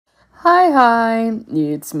Hi,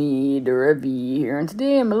 it's me, Dora here, and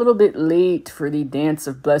today I'm a little bit late for the Dance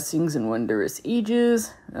of Blessings and Wondrous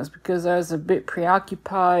Ages. That's because I was a bit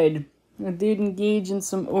preoccupied. I did engage in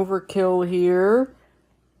some overkill here,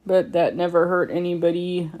 but that never hurt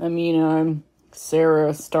anybody. I mean, Sarah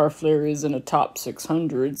Starflare is in a top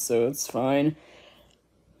 600, so it's fine.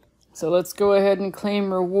 So let's go ahead and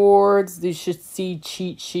claim rewards. You should see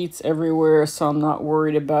cheat sheets everywhere, so I'm not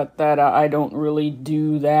worried about that. I don't really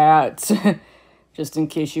do that. Just in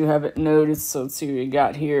case you haven't noticed. So let's see what we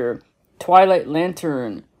got here. Twilight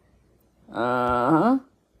Lantern. Uh-huh.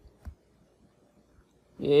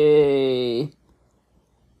 Yay.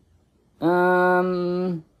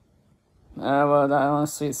 Well, that,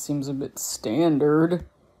 honestly, it seems a bit standard.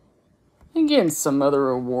 Again, some other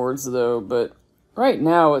rewards, though, but right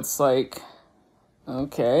now it's like,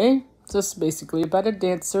 okay, it's just basically about a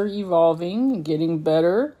dancer evolving, getting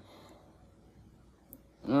better.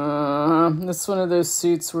 This is one of those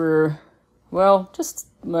suits where, well,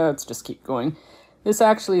 let's just keep going. This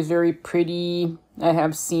actually is very pretty. I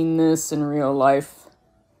have seen this in real life.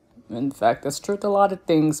 In fact, that's true with a lot of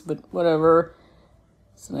things, but whatever.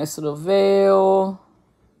 It's a nice little veil.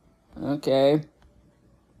 Okay.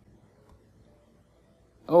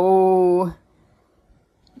 Oh.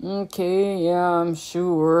 Okay, yeah, I'm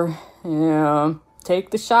sure. Yeah. Take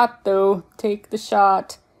the shot, though. Take the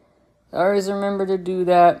shot. Always remember to do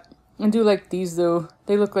that. I do like these, though.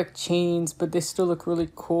 They look like chains, but they still look really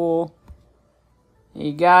cool.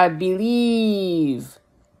 You gotta believe.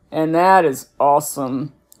 And that is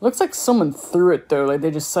awesome. Looks like someone threw it, though. Like, they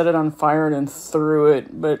just set it on fire and then threw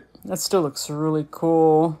it. But that still looks really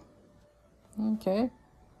cool. Okay.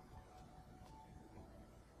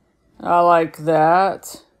 I like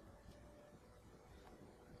that.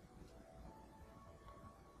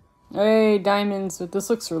 Hey, diamonds. This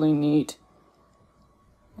looks really neat.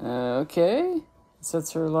 Okay.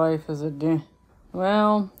 Sets her life as a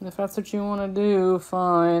well, if that's what you want to do,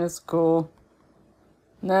 fine. It's cool.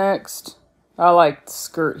 Next. I like the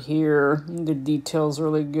skirt here. The detail's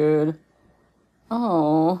really good.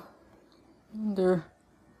 Oh. Well,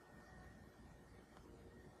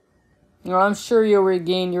 I'm sure you'll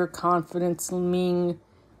regain your confidence, Ming.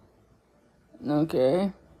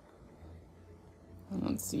 Okay.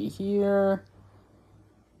 Let's see here.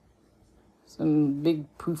 Some big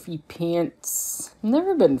poofy pants.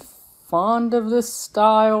 Never been fond of this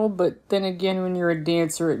style, but then again, when you're a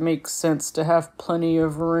dancer, it makes sense to have plenty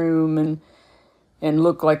of room and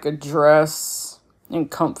look like a dress and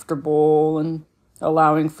comfortable and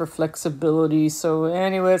allowing for flexibility. So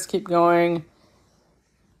anyway, let's keep going.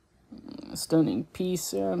 Stunning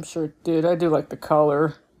piece. Yeah, I'm sure it did. I do like the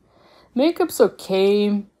color. Makeup's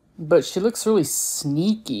okay, but she looks really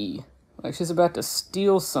sneaky. Like she's about to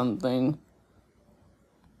steal something.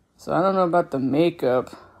 So I don't know about the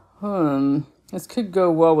makeup. This could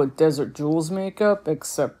go well with Desert Jewel's makeup,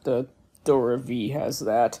 except Dora V has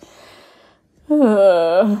that.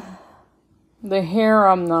 The hair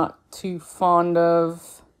I'm not too fond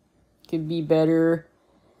of. Could be better.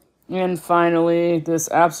 And finally, this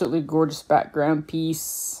absolutely gorgeous background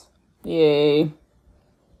piece. Yay.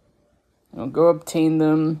 I'll go obtain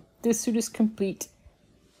them. This suit is complete.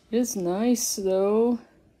 It is nice, though.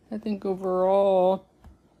 I think overall.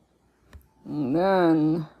 And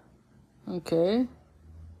then, okay.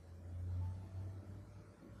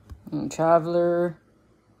 And Traveler.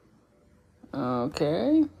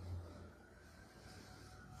 Okay.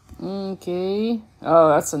 Okay. Oh,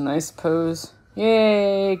 that's a nice pose.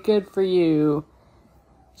 Yay, good for you.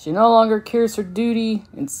 She no longer cares her duty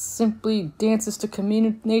and simply dances to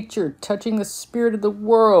commune nature, touching the spirit of the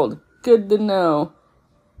world. Good to know.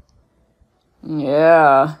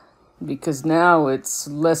 Yeah, because now it's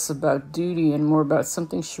less about duty and more about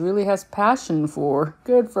something she really has passion for.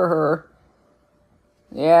 Good for her.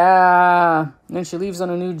 Yeah, and she leaves on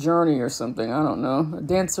a new journey or something. I don't know. A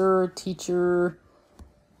dancer, teacher.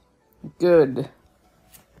 Good.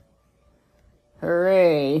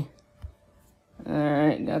 Hooray.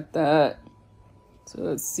 Alright, got that. So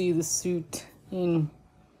let's see the suit in...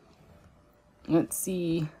 Let's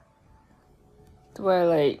see.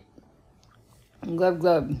 Twilight.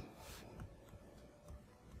 Glub.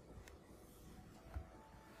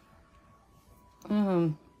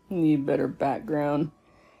 Need better background.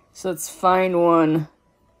 So let's find one.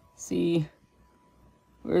 See.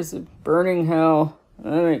 Where's the burning hell?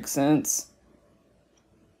 That makes sense.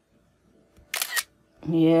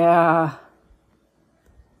 Yeah.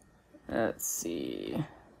 Let's see.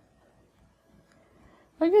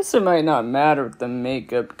 I guess it might not matter with the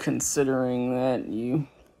makeup, considering that you...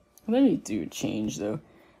 Let me do a change, though.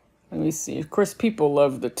 Let me see. Of course, people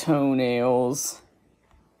love the toenails.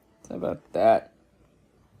 How about that?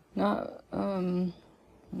 Not,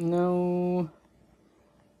 no.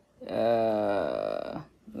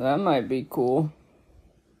 That might be cool.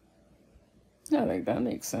 I think that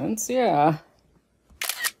makes sense, yeah.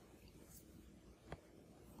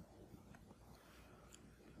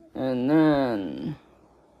 And then...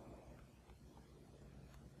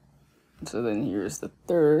 So then here's the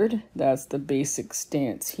third. That's the basic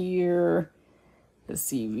stance here. The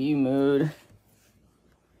CV mode.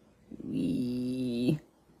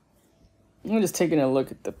 I'm just taking a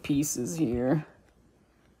look at the pieces here.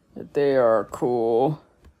 That they are cool.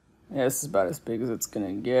 Yeah, this is about as big as it's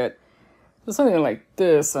gonna get. So something like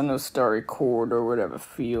this, I know Starry Corridor would have a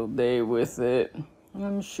field day with it.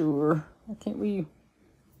 I'm sure. Can't we...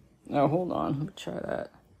 Oh, hold on. Let me try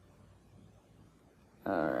that.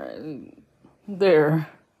 Alright. There.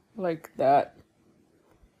 Like that.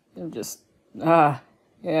 And just...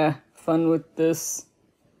 yeah. Fun with this.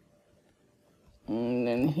 And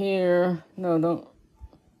then here... No, don't...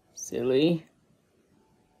 Silly.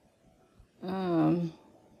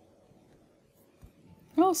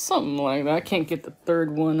 Well, something like that. I can't get the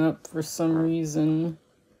third one up for some reason.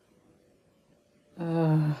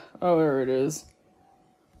 Oh, there it is.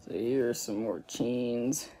 So here's some more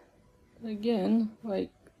chains. Again,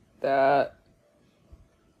 like that.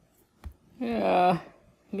 Yeah,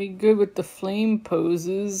 be good with the flame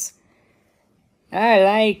poses. I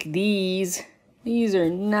like these. These are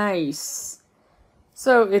nice.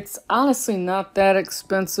 So it's honestly not that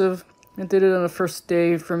expensive. I did it on the first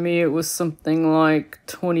day. For me, it was something like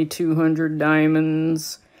 2,200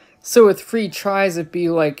 diamonds. So with free tries, it'd be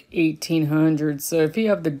like 1,800. So if you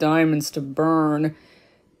have the diamonds to burn,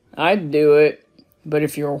 I'd do it. But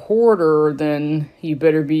if you're a hoarder, then you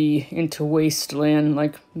better be into Wasteland,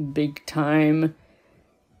 like, big time.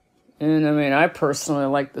 And, I mean, I personally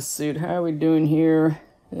like the suit. How are we doing here?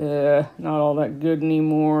 Not all that good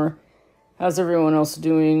anymore. How's everyone else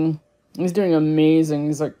doing? He's doing amazing.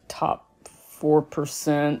 He's, like, top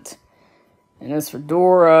 4%. And as for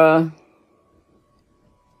Dora,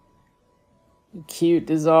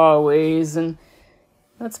 cute as always. And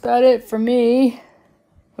that's about it for me.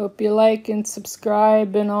 Hope you like and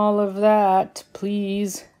subscribe and all of that.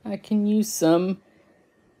 Please, I can use some.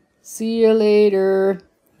 See you later.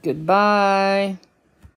 Goodbye.